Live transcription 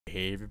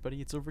Hey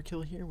everybody, it's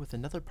Overkill here with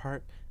another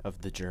part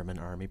of the German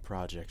Army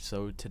project.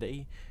 So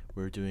today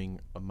we're doing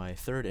my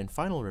third and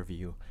final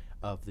review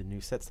of the new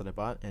sets that I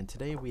bought, and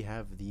today we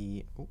have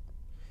the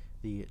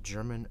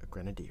German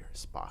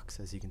Grenadiers box.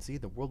 As you can see,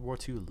 the World War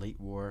II late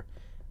war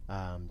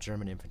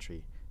German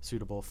infantry,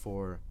 suitable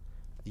for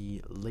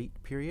the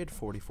late period,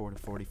 44 to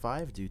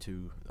 45, due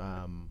to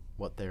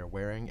what they're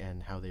wearing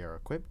and how they are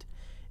equipped.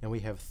 And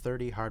we have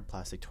 30 hard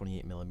plastic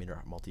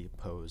 28mm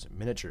multi-pose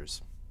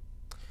miniatures.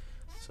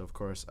 So of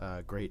course,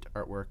 great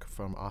artwork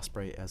from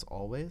Osprey as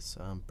always.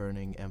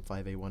 Burning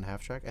M5A1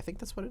 half track, I think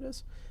that's what it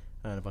is,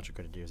 and a bunch of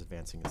Grenadiers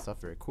advancing and stuff.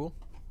 Very cool.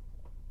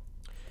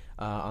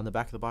 On the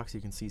back of the box,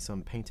 you can see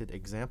some painted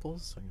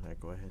examples. So I'm gonna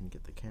go ahead and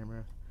get the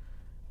camera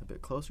a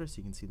bit closer so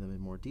you can see them in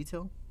more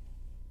detail.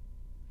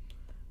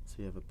 So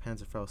you have a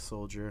Panzerfaust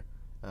soldier,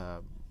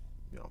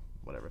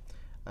 whatever,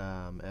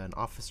 an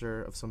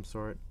officer of some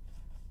sort,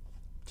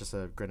 just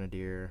a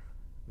Grenadier,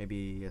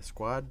 maybe a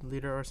squad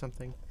leader or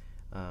something.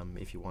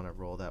 If you want to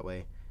roll that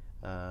way,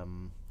 a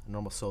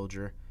normal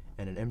soldier,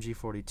 and an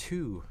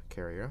MG42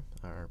 carrier,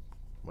 or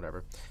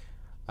whatever.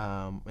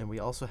 And we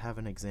also have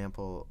an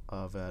example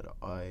of a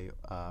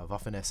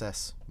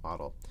Waffen-SS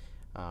model.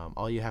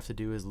 All you have to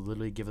do is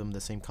literally give them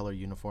the same color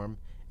uniform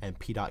and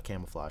P-dot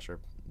camouflage, or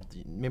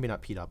maybe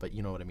not P-dot, but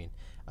you know what I mean.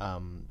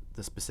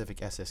 The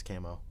specific SS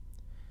camo.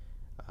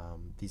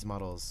 These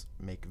models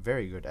make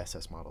very good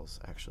SS models,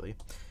 actually.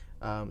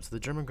 So the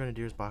German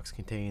Grenadiers box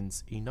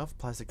contains enough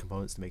plastic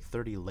components to make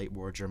 30 late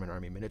war German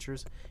army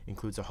miniatures,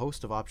 includes a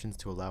host of options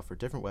to allow for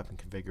different weapon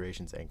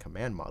configurations and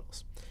command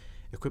models.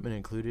 Equipment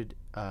included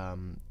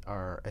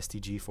are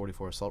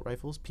STG-44 assault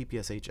rifles,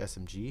 PPSH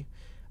SMG,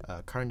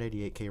 Kar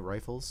 98K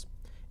rifles,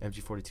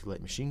 MG42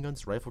 light machine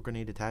guns, rifle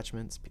grenade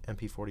attachments,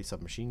 MP40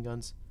 submachine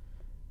guns.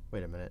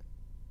 Wait a minute.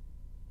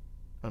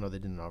 Oh no, they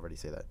didn't already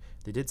say that.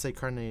 They did say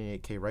Kar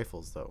 98K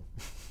rifles though.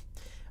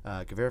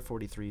 Gewehr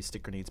 43,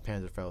 stick grenades,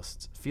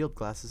 Panzerfaust, field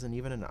glasses, and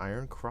even an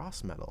iron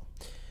cross medal.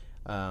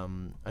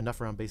 Enough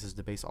round bases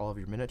to base all of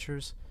your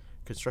miniatures,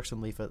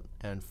 construction leaflet,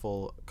 and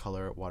full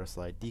color water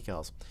slide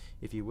decals.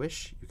 If you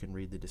wish, you can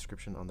read the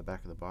description on the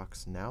back of the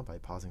box now by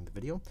pausing the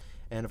video.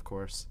 And of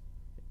course,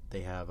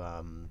 they have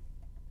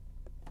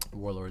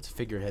Warlord's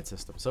figurehead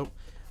system. So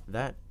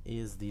that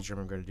is the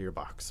German Grenadier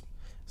box.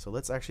 So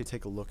let's actually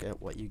take a look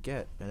at what you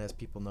get. And as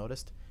people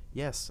noticed,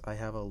 yes, I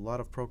have a lot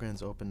of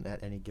programs open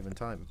at any given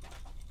time.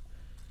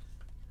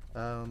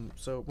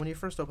 So when you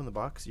first open the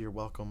box, you're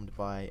welcomed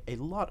by a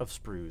lot of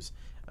sprues,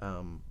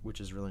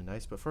 which is really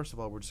nice. But first of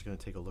all, we're just going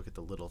to take a look at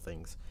the little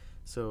things.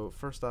 So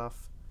first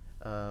off,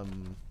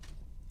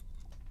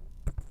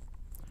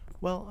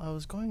 well, I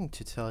was going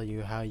to tell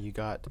you how you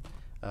got,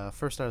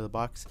 first out of the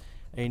box,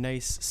 a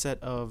nice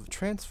set of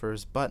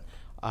transfers, but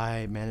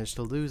I managed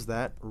to lose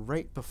that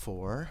right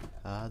before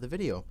the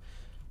video.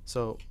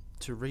 So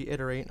to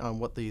reiterate on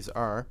what these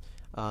are,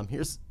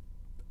 here's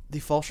the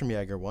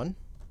Fallschirmjäger one.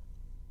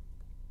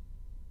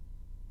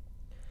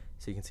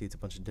 So you can see it's a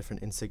bunch of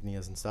different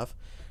insignias and stuff.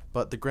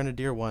 But the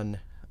Grenadier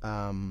one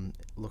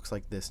looks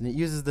like this. And it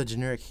uses the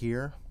generic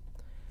here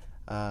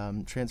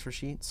transfer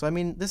sheet. So, I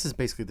mean, this is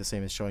basically the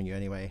same as showing you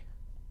anyway.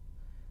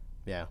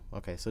 Yeah,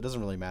 okay, so it doesn't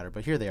really matter.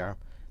 But here they are.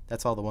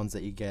 That's all the ones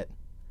that you get.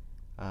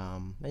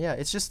 Yeah,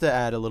 it's just to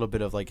add a little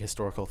bit of, like,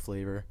 historical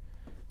flavor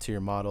to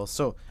your model.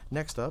 So,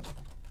 next up,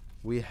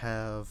 we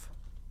have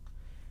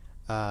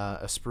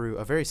a sprue,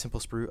 a very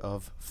simple sprue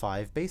of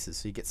 5 bases.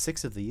 So you get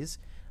 6 of these.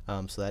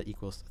 So that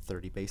equals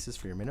 30 bases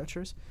for your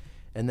miniatures.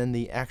 And then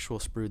the actual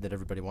sprue that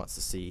everybody wants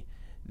to see,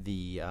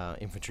 the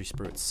infantry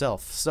sprue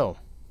itself. So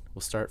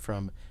we'll start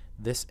from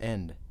this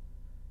end,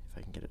 if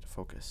I can get it to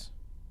focus.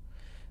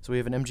 So we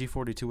have an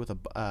MG42 with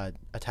a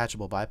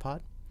attachable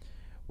bipod.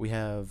 We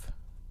have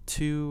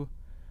 2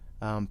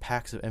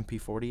 packs of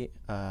MP40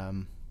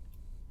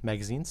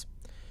 magazines.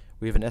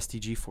 We have an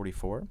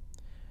STG-44.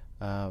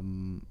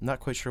 Not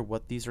quite sure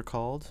what these are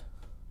called.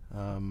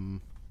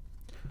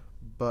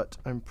 But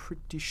I'm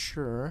pretty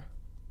sure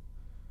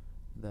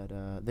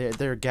that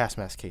they're gas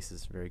mask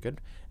cases. Very good.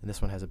 And this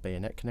one has a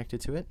bayonet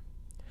connected to it.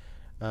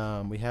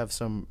 We have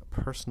some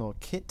personal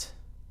kit.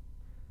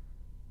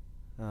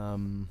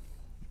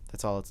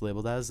 That's all it's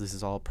labeled as. This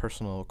is all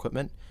personal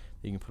equipment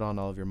that you can put on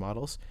all of your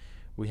models.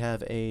 We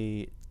have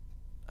a,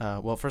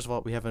 well, first of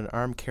all, we have an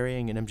arm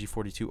carrying an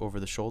MG42 over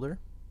the shoulder.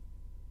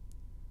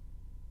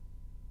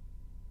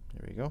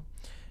 There we go.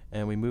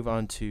 And we move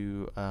on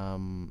to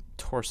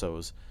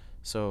torsos.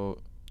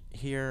 So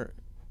here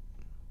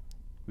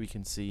we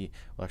can see,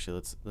 well,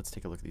 actually let's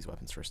take a look at these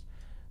weapons first,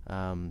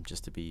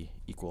 just to be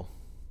equal.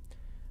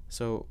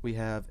 So we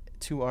have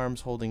 2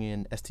 arms holding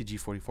in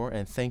STG-44,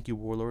 and thank you,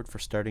 Warlord, for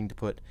starting to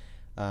put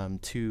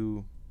three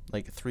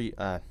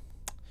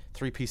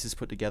pieces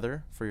put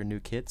together for your new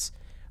kits,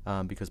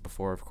 because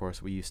before, of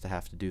course, we used to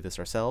have to do this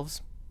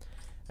ourselves.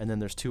 And then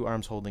there's 2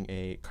 arms holding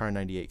a Kar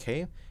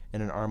 98K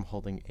and an arm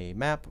holding a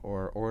map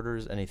or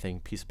orders,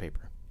 anything, piece of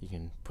paper. You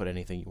can put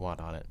anything you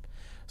want on it.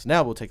 So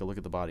now we'll take a look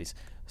at the bodies.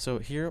 So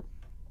here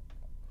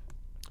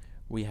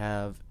we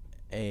have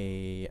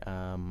a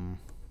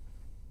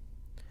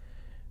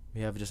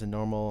We have just a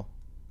normal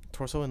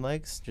torso and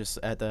legs, just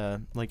at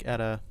the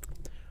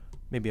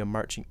maybe a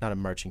marching, not a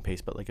marching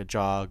pace, but like a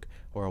jog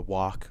or a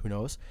walk, who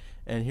knows.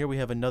 And here we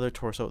have another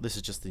torso. This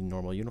is just the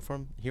normal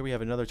uniform. Here we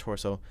have another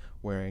torso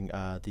wearing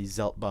the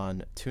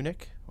Zeltbahn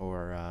tunic,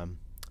 or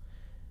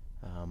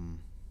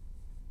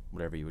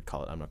whatever you would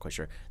call it. I'm not quite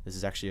sure. This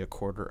is actually a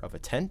quarter of a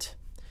tent.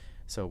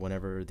 So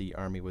whenever the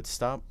army would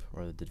stop,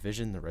 or the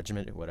division, the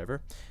regiment, or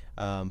whatever,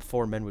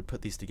 4 men would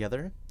put these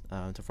together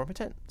to form a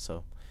tent.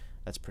 So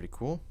that's pretty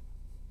cool.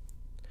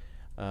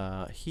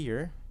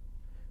 Here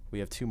we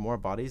have 2 more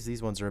bodies.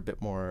 These ones are a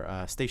bit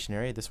more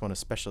stationary. This one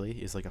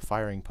especially is like a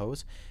firing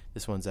pose.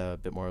 This one's a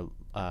bit more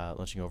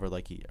leaning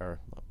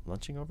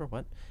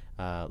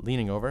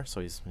over.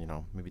 So he's, you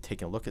know, maybe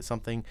taking a look at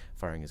something,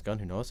 firing his gun,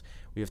 who knows.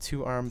 We have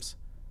 2 arms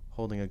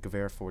holding a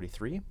Gewehr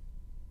 43.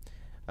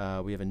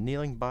 We have a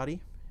kneeling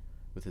body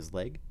with his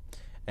leg,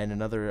 and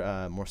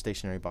another more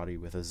stationary body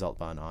with a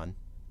Zeltbahn on.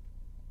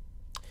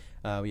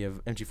 We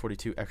have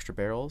MG42 extra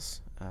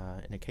barrels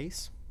in a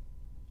case.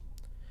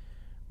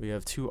 We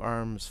have 2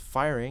 arms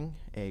firing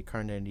a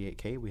Kar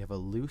 98K. We have a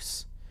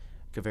loose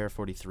Gewehr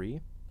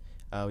 43.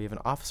 We have an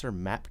officer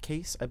map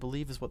case, I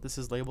believe is what this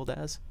is labeled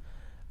as.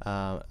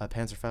 A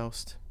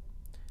Panzerfaust.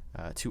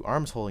 2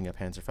 arms holding a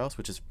Panzerfaust,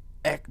 which is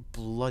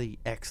bloody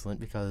excellent,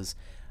 because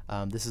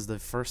this is the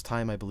first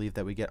time, I believe,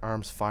 that we get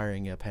arms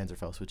firing a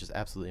Panzerfaust, which is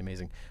absolutely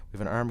amazing. We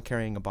have an arm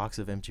carrying a box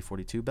of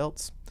MG42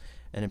 belts,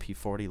 an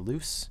MP40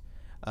 loose,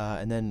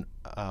 and then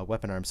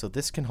weapon arms. So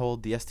this can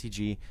hold the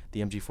STG,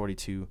 the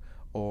MG42,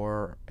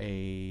 or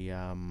a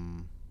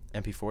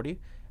MP40,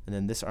 and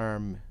then this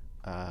arm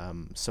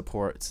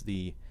supports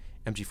the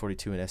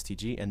MG42 and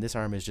STG, and this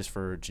arm is just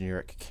for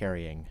generic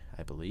carrying,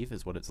 I believe,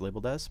 is what it's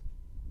labeled as.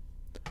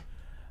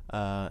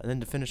 And then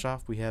to finish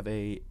off, we have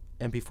a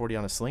MP40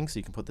 on a sling, so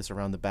you can put this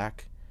around the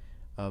back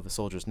of a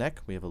soldier's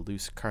neck. We have a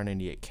loose Kar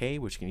 98K,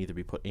 which can either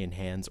be put in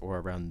hands or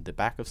around the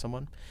back of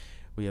someone.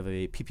 We have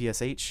a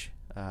PPSH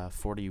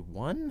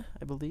 41,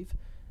 I believe.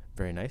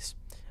 Very nice.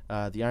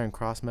 The Iron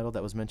Cross medal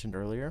that was mentioned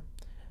earlier,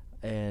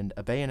 and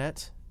a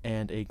bayonet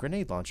and a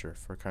grenade launcher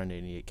for Kar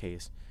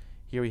 98Ks.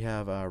 Here we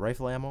have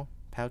rifle ammo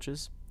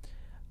pouches.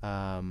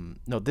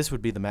 No, this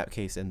would be the map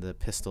case and the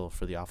pistol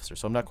for the officer,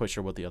 so I'm not quite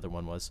sure what the other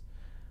one was.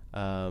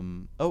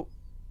 Oh,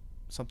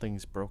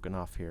 something's broken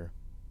off here.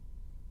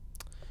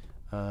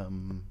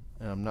 And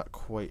I'm not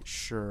quite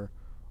sure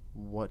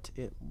what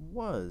it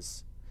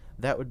was.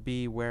 That would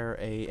be where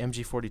a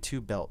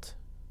MG42 belt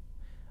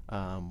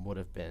would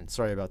have been.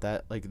 Sorry about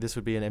that. Like, this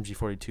would be an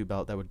MG42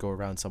 belt that would go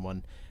around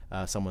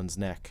someone's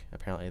neck.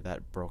 Apparently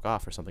that broke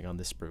off or something on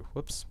this sprue.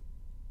 Whoops.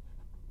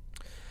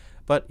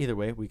 But either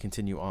way, we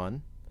continue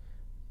on.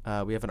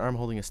 We have an arm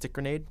holding a stick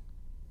grenade,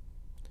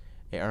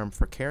 an arm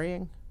for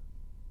carrying,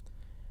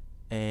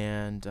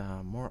 and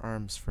more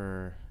arms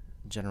for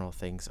general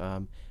things.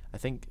 I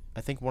think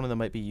one of them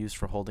might be used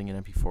for holding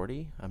an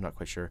MP40. I'm not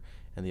quite sure,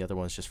 and the other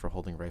one's just for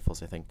holding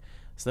rifles, I think.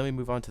 So then we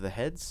move on to the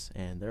heads,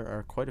 and there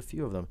are quite a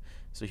few of them.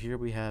 So here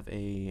we have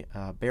a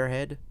bear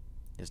head.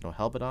 There's no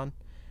helmet on.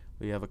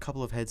 We have a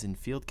couple of heads in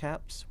field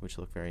caps, which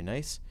look very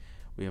nice.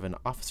 We have an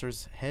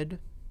officer's head.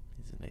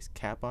 There's a nice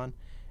cap on,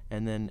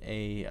 and then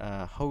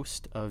a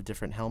host of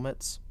different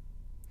helmets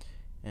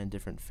and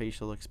different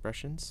facial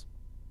expressions,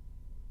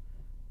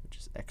 which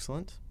is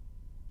excellent.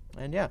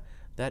 And yeah,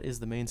 that is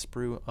the main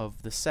sprue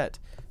of the set.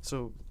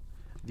 So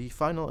the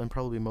final and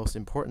probably most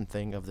important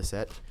thing of the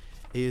set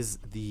is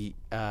the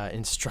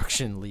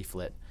instruction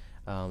leaflet.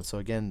 So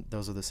again,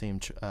 those are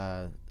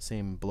the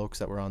same blokes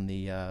that were on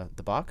the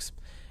box.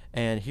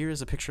 And here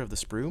is a picture of the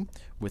sprue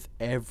with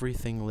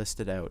everything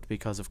listed out,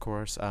 because of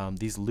course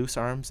these loose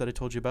arms that I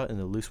told you about and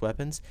the loose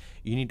weapons,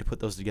 you need to put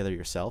those together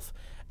yourself.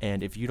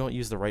 And if you don't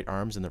use the right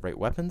arms and the right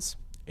weapons,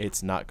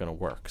 it's not going to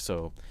work.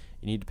 So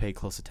you need to pay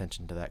close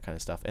attention to that kind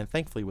of stuff. And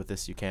thankfully with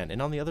this you can.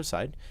 And on the other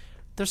side,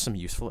 there's some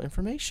useful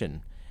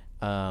information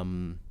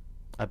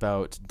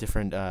about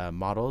different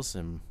models,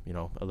 and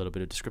a little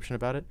bit of description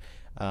about it.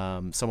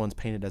 Someone's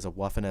painted as a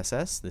Waffen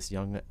SS. This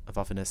young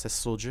Waffen SS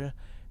soldier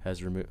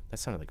has removed, that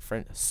sounded like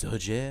French,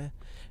 soldier,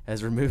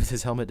 has removed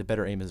his helmet to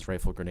better aim his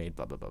rifle grenade,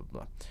 blah, blah, blah,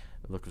 blah.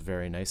 It looks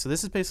very nice. So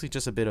this is basically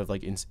just a bit of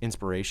like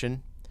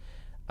inspiration.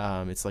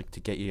 It's like to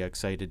get you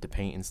excited to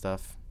paint and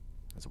stuff.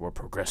 As the war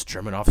progressed,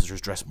 German officers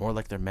dressed more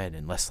like their men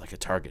and less like a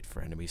target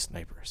for enemy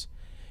snipers.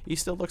 He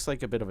still looks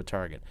like a bit of a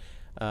target.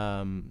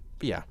 But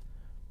yeah.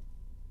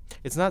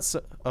 It's not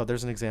so... Oh,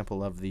 there's an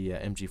example of the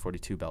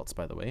MG42 belts,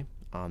 by the way,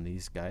 on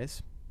these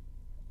guys.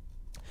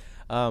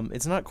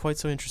 It's not quite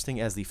so interesting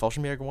as the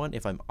Fallschirmjäger one,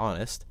 if I'm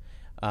honest,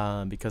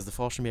 because the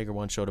Fallschirmjäger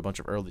one showed a bunch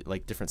of early,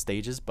 different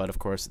stages, but of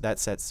course that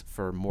sets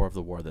for more of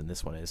the war than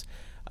this one is.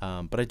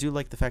 But I do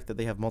like the fact that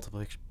they have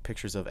multiple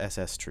pictures of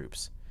SS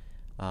troops.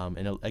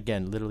 And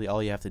again, literally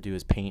all you have to do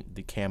is paint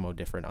the camo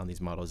different on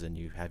these models, and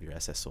you have your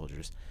SS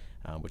soldiers,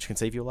 which can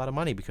save you a lot of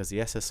money because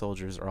the SS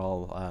soldiers are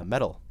all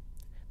metal,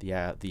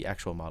 the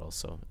actual models,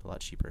 so a lot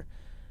cheaper.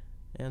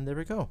 And there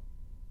we go.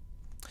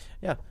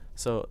 Yeah,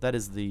 so that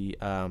is the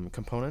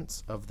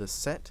components of the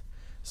set.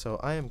 So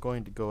I am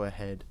going to go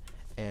ahead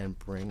and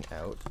bring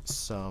out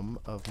some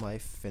of my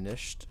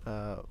finished,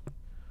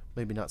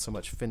 maybe not so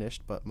much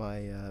finished, but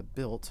my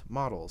built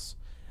models.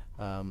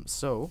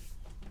 So,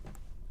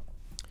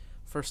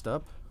 first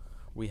up,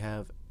 we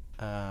have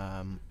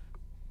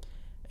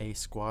a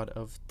squad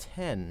of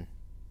 10.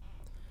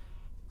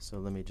 So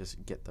let me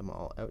just get them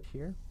all out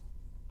here.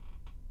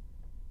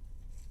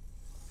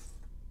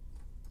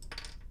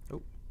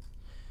 Oh,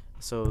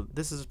 so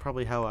this is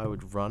probably how I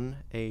would run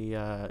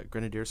a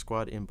Grenadier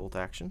squad in bolt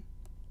action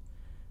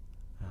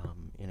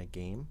in a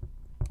game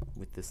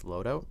with this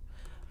loadout.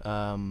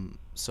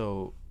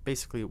 So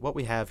basically what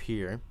we have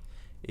here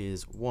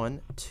is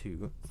 1,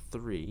 2,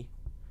 3,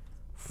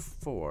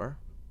 4,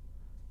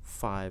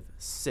 5,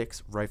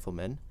 6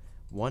 riflemen,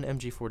 1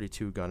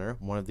 MG42 gunner.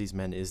 One of these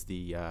men is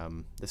the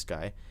this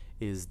guy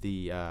is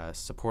the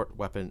support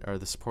weapon or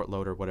the support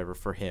loader, whatever,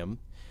 for him.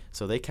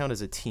 So they count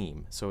as a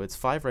team. So it's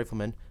 5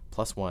 riflemen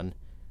plus 1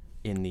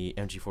 in the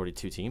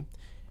MG42 team,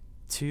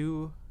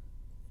 2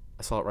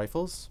 assault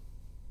rifles,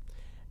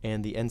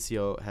 and the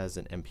NCO has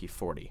an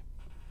MP40.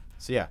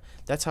 So yeah,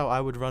 that's how I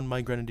would run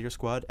my Grenadier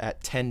squad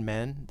at 10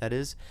 men. That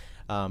is,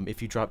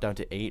 if you drop down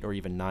to 8 or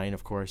even 9,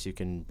 of course, you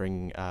can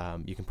bring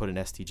you can put an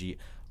STG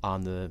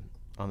on the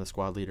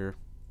squad leader.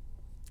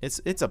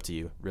 It's up to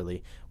you,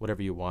 really,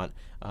 whatever you want.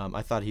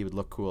 I thought he would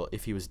look cool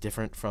if he was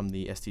different from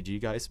the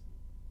STG guys.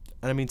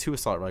 And I mean, 2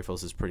 assault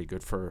rifles is pretty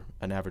good for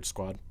an average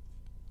squad.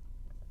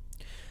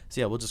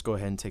 So yeah, we'll just go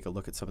ahead and take a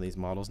look at some of these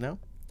models now.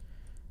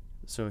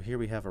 So here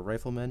we have a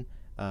rifleman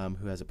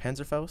who has a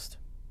Panzerfaust.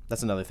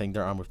 That's another thing,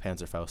 they're armed with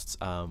Panzerfausts.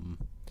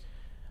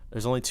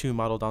 There's only 2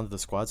 modeled onto the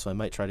squad, so I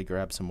might try to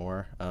grab some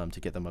more to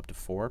get them up to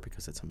 4,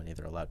 because that's how many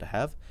they're allowed to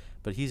have.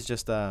 But he's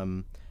just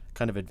kind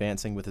of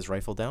advancing with his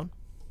rifle down.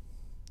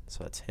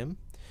 So that's him.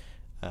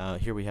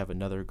 Here we have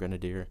another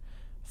Grenadier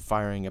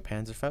firing a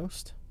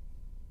Panzerfaust,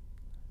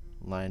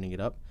 lining it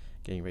up,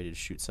 getting ready to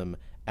shoot some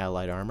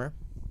allied armor.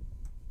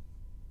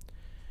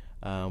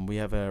 We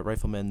have a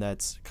rifleman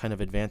that's kind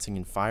of advancing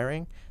and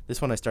firing.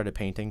 This one I started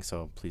painting,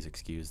 so please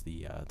excuse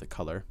the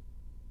color.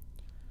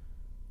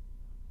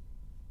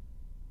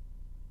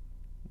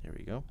 There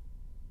we go.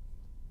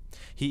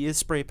 He is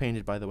spray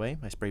painted, by the way.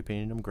 I spray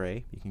painted him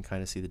gray. You can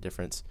kind of see the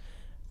difference.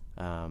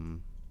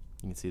 You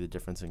can see the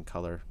difference in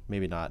color.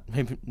 Maybe not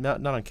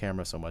on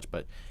camera so much,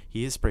 but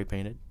he is spray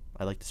painted.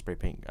 I like to spray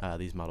paint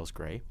these models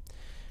gray.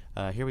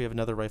 Here we have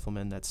another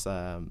rifleman that's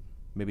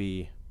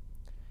maybe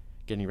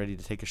getting ready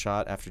to take a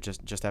shot after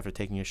just after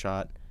taking a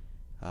shot.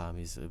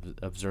 He's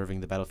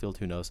observing the battlefield,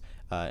 who knows,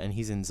 and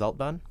he's in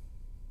Zeltbahn.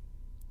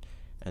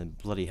 And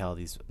bloody hell,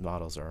 these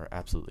models are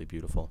absolutely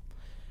beautiful.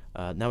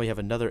 Now we have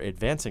another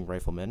advancing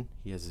rifleman.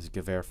 He has his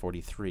Gewehr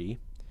 43,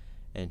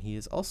 and he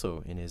is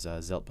also in his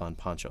Zeltbahn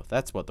poncho.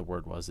 That's what the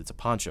word was. It's a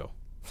poncho.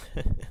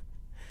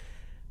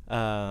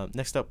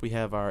 Next up, we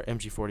have our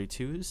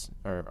MG42s,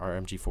 or our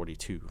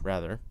MG42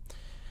 rather.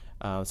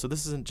 So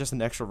this isn't just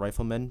an extra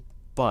rifleman,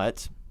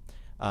 but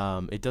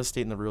it does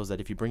state in the rules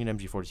that if you bring an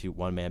MG42,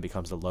 one man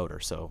becomes the loader.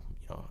 So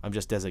I'm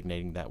just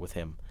designating that with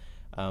him.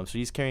 So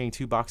he's carrying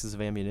 2 boxes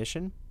of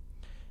ammunition,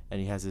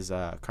 and he has his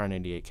Kar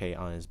 98K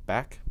on his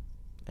back,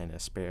 and a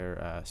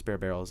spare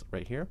barrels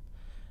right here.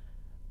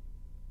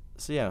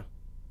 So yeah,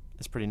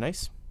 it's pretty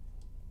nice.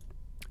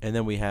 And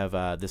then we have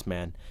this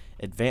man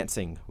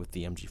advancing with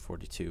the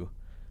MG42.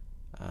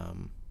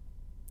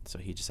 So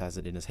he just has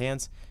it in his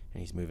hands, and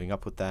he's moving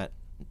up with that.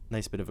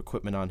 Nice bit of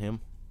equipment on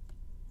him.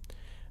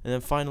 And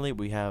then finally,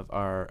 we have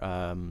our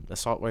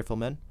assault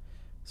riflemen.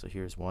 So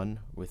here's one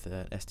with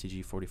an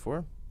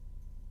STG-44.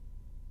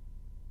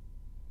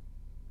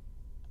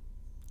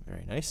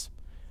 Very nice.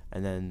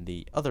 And then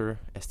the other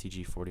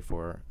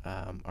STG-44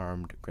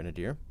 armed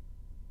Grenadier.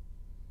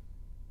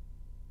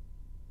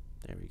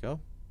 There we go.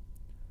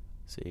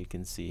 So you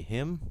can see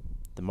him.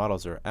 The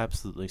models are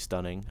absolutely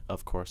stunning,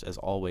 of course, as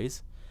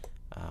always.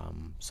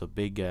 So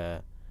big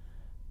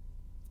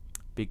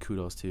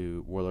kudos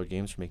to Warlord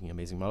Games for making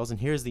amazing models. And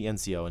here's the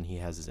NCO, and he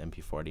has his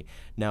MP40.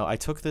 Now, I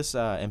took this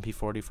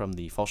MP40 from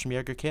the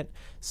Fallschirmjäger kit,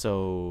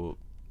 so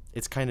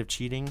it's kind of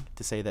cheating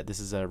to say that this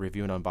is a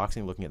review and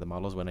unboxing looking at the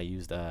models when I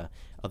used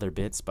other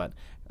bits, but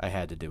I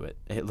had to do it.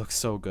 It looks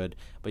so good.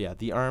 But yeah,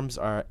 the arms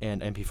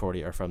and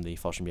MP40 are from the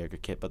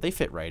Fallschirmjäger kit, but they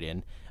fit right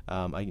in.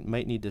 I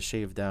might need to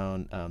shave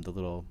down the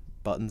little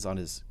buttons on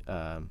his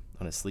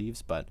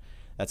sleeves, but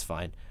that's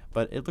fine.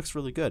 But it looks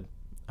really good.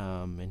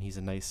 And he's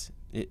a nice.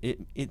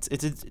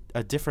 It's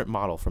a different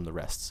model from the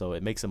rest, so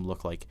it makes him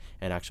look like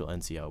an actual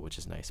NCO, which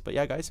is nice. But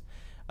yeah, guys.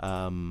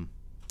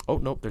 Oh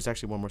nope, there's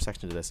actually one more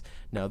section to this.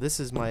 Now this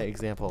is my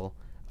example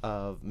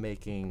of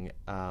making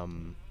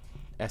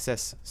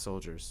SS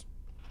soldiers.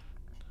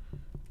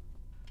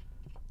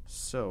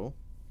 So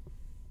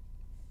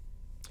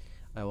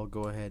I will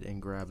go ahead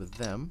and grab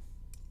them.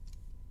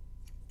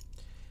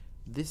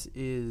 This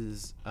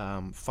is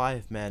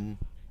 5 men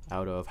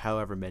out of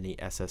however many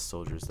SS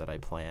soldiers that I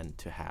plan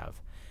to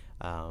have.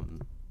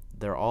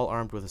 They're all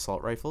armed with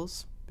assault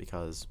rifles,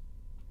 because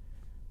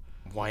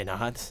why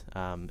not?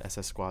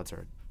 SS squads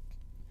are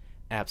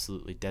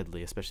absolutely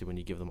deadly, especially when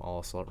you give them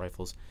all assault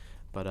rifles.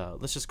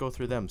 But let's just go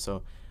through them.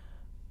 So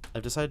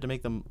I've decided to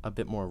make them a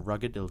bit more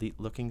rugged, elite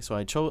looking. So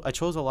I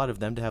chose a lot of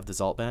them to have the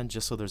Zalt band,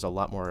 just so there's a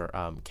lot more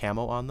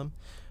camo on them.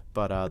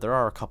 But there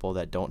are a couple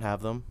that don't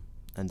have them,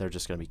 and they're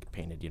just going to be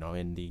painted, you know,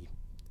 in the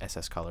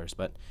SS colors.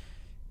 But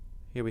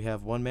here we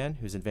have one man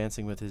who's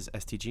advancing with his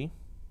STG.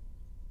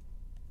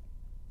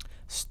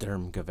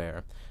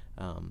 Sturmgewehr.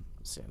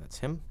 So yeah, that's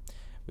him.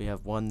 We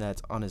have one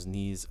that's on his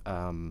knees,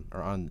 or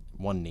on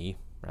one knee,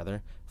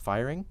 rather,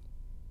 firing.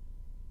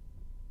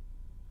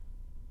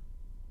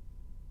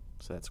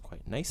 So that's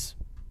quite nice.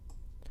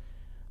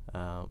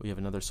 We have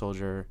another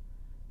soldier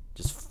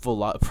just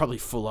probably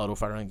full auto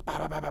firing.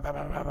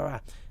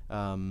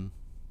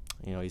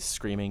 You know, he's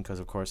screaming because,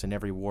 of course, in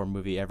every war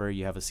movie ever,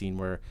 you have a scene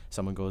where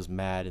someone goes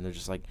mad and they're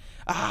just like,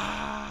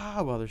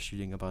 ah, while they're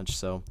shooting a bunch.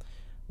 So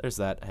there's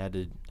that. I had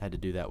to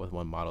do that with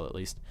one model at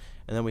least.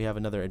 And then we have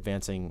another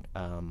advancing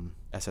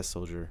SS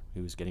soldier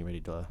who's getting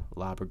ready to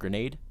lob a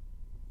grenade.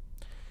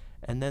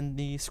 And then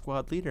the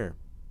squad leader.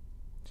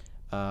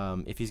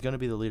 If he's going to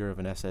be the leader of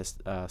an SS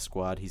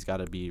squad, he's got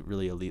to be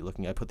really elite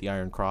looking. I put the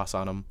Iron Cross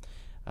on him.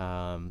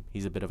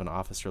 He's a bit of an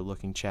officer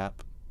looking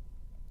chap.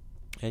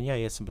 And yeah,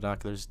 he has some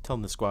binoculars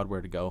telling the squad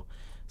where to go.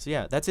 So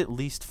yeah, that's at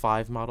least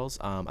 5 models.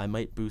 I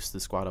might boost the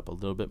squad up a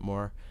little bit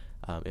more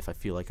if I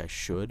feel like I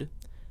should.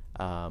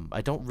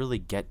 I don't really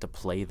get to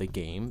play the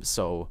game,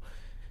 so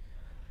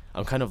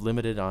I'm kind of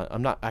limited on,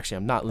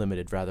 I'm not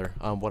limited rather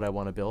on what I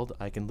want to build.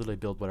 I can literally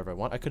build whatever I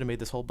want. I could have made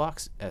this whole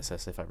box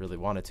SS if I really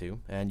wanted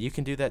to, and you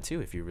can do that too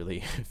if you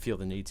really feel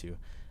the need to.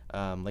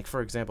 Like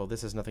for example,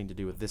 this has nothing to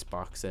do with this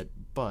box set,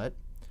 but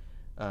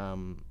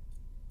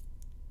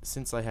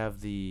since I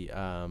have the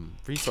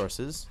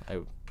resources, I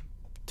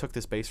took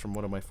this base from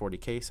one of my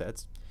 40k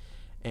sets,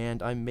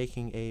 and I'm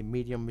making a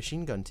medium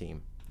machine gun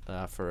team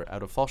out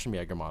of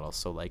Fallschirmjäger models.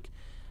 So like,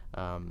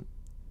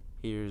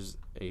 here's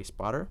a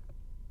spotter.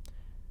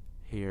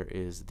 Here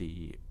is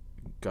the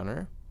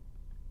gunner.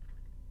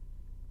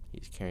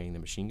 He's carrying the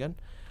machine gun.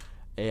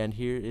 And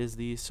here is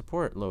the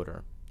support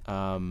loader.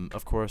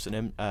 Of course,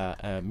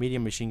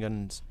 medium machine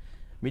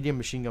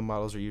gun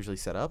models are usually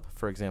set up.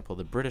 For example,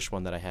 the British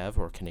one that I have,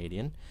 or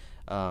Canadian,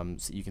 so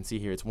you can see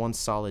here it's one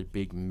solid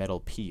big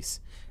metal piece,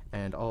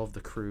 and all of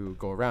the crew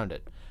go around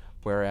it.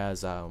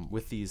 Whereas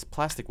with these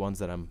plastic ones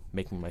that I'm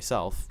making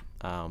myself,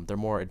 they're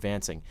more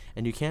advancing.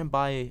 And you can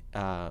buy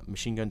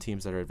machine gun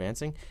teams that are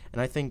advancing,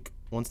 and I think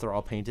once they're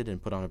all painted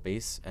and put on a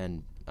base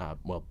and,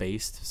 well,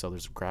 based, so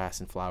there's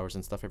grass and flowers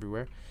and stuff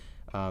everywhere,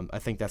 I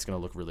think that's going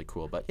to look really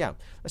cool. But yeah,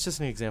 that's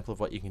just an example of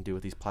what you can do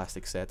with these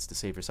plastic sets to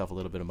save yourself a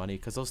little bit of money,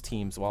 because those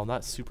teams, while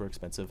not super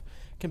expensive,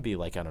 can be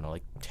like, I don't know,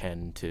 like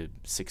 $10 to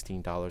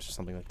 $16 or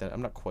something like that.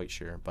 I'm not quite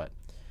sure, but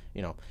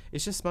you know,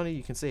 it's just money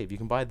you can save. You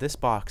can buy this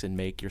box and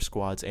make your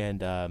squads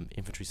and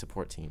infantry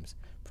support teams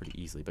pretty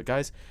easily. But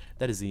guys,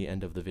 that is the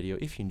end of the video.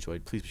 If you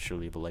enjoyed, please be sure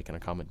to leave a like and a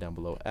comment down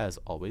below as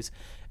always.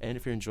 And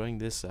if you're enjoying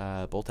this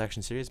bolt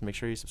action series, make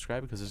sure you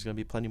subscribe, because there's going to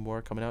be plenty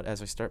more coming out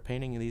as I start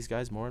painting these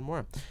guys more and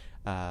more.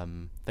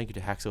 Thank you to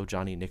Haxo,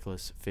 Johnny,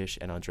 Nicholas, Fish,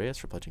 and Andreas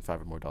for pledging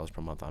 $5 or more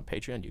per month on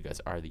Patreon. You guys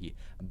are the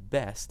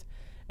best.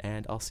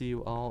 And I'll see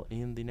you all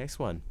in the next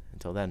one.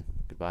 Until then,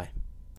 goodbye.